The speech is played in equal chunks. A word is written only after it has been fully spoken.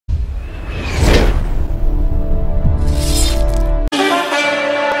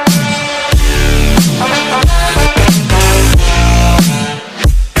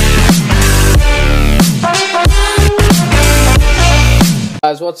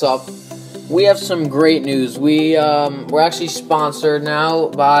guys, what's up? We have some great news. We're actually sponsored now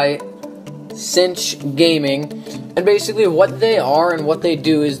by Cinch Gaming, and basically what they are and what they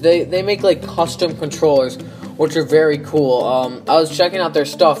do is they make like custom controllers, which are very cool. I was checking out their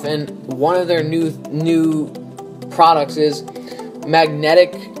stuff, and one of their new products is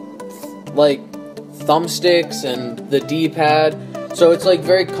magnetic like thumbsticks and the D-pad. So it's like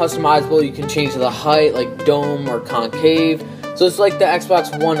very customizable. You can change the height, like dome or concave. So it's like the Xbox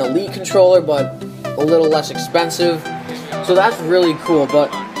One Elite controller, but a little less expensive. So that's really cool. But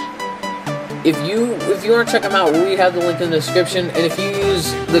if you want to check them out, we have the link in the description. And if you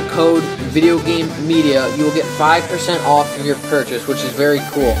use the code VideoGameMedia, you will get 5% off of your purchase, which is very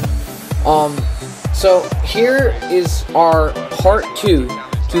cool. So here is our part 2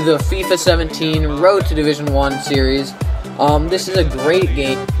 to the FIFA 17 Road to Division 1 series. This is a great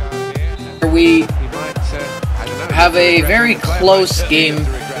game. We have a very close game,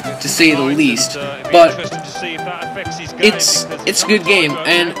 to say the least, but it's a good game,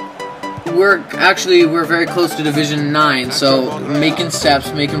 and we're very close to Division 9, so making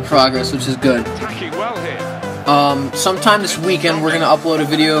steps, making progress, which is good. Sometime this weekend we're gonna upload a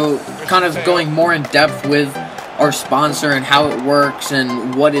video kind of going more in depth with our sponsor and how it works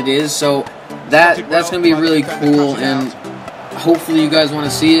and what it is, so that's gonna be really cool, and hopefully you guys want to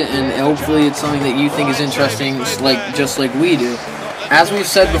see it, and hopefully it's something that you think is interesting, just like we do. As we've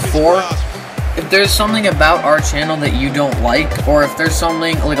said before, if there's something about our channel that you don't like, or if there's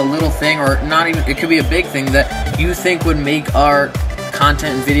something like a little thing, or not even, it could be a big thing that you think would make our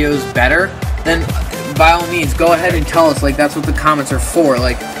content and videos better, then by all means go ahead and tell us. Like, that's what the comments are for.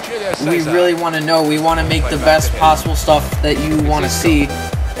 Like, we really want to know. We want to make the best possible stuff that you want to see.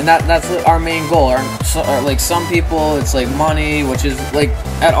 And that's our main goal. Like, some people, it's like money, which is like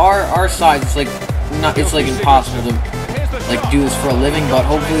at our size, it's like impossible to like do this for a living. But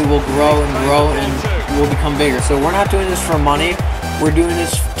hopefully we'll grow and we'll become bigger. So we're not doing this for money. We're doing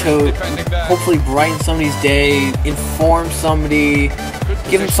this to hopefully brighten somebody's day, inform somebody,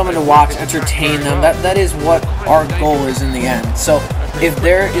 give them something to watch, entertain them. That is what our goal is in the end. So if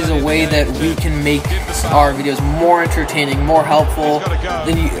there is a way that we can make our videos more entertaining, more helpful,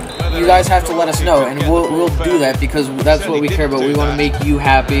 then you guys have to let us know, and we'll do that, because that's what we care about. We want to make you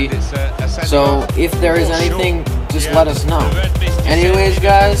happy. So if there is anything, just let us know. Anyways,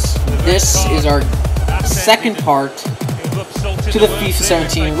 guys, this is our second part to the FIFA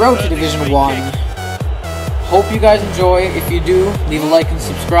 17 Road to Division 1. Hope you guys enjoy. If you do, leave a like and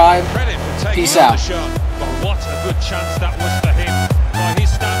subscribe. Peace out. What a good chance that was for him. By his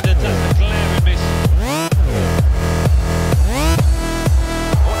standards, that's a glaring miss.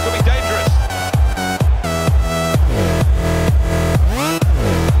 What could be dangerous?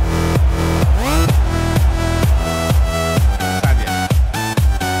 Tanya.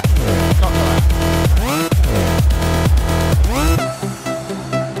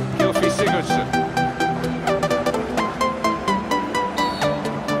 Gylfi Sigurdsson.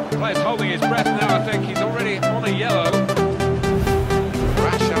 Player's holding his breath now. I think he's already on a yellow.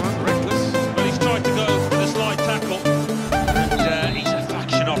 Rash, Alan, reckless. Well, he's tried to go for the slide tackle, and he's a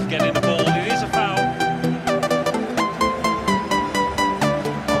fraction off getting the ball. It is a foul.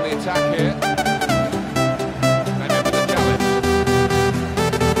 On the attack here. Maybe with the challenge.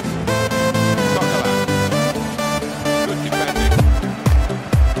 Coquelin. Good defending.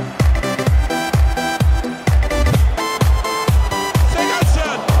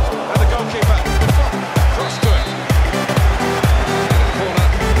 Sigurdsson! And the goalkeeper cross to it. Corner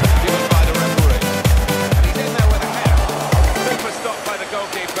given by the referee. And he's in there with a head. Super stop by the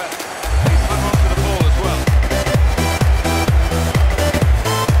goalkeeper. He's hung on to the ball as well.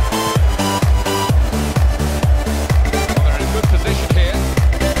 Well, they're in a good position here.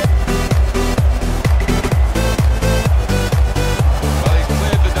 Well, he's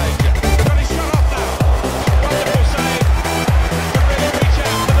cleared the danger. Got his shot off now. Wonderful save. Could really reach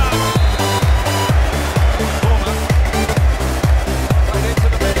out for that. Corner. Right into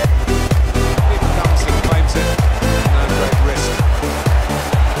the middle. Big comes and claims it. No great risk.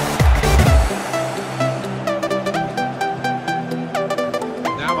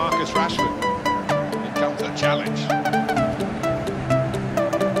 Now Marcus Rashford. Here comes a challenge.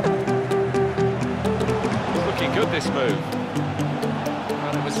 Looking good, this move.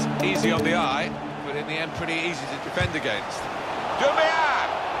 Well, it was easy on the eye, but in the end pretty easy to defend against. Dumian!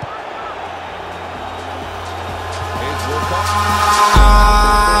 Here's Wilcox.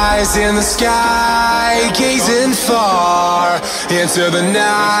 Eyes in the sky, gazing far into the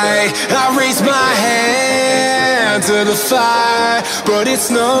night. I raise my hand to the fire, but it's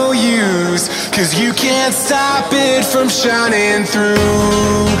no use, 'cause you can't stop it from shining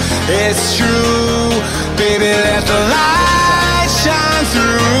through.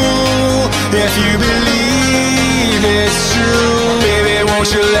 if you believe it's true, baby,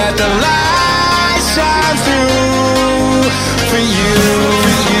 won't you let the light shine through for you,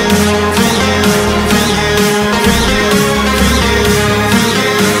 for you, for you, for you, for you, for you, for you,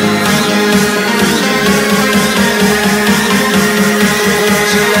 for you,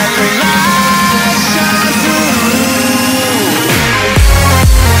 won't you let the light shine through?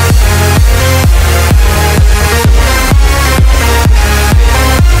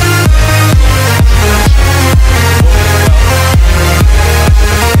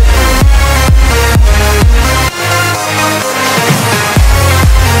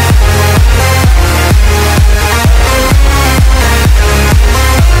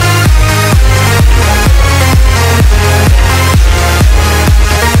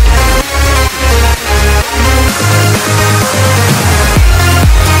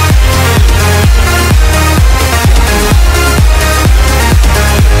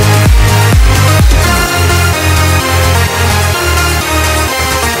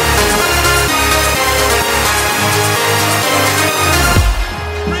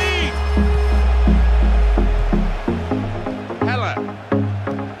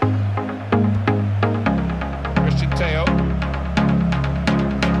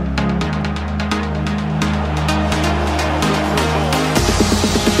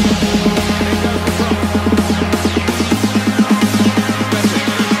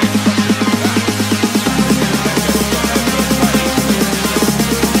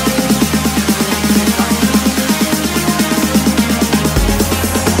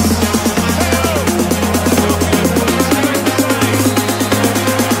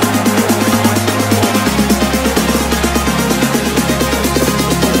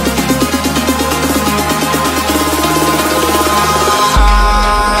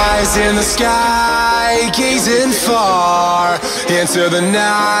 In the sky, gazing far into the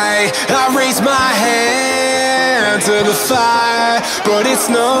night, I raise my hand to the fire, but it's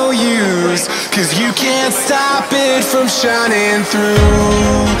no use, 'cause you can't stop it from shining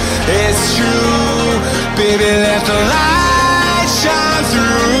through. It's true, baby, let the light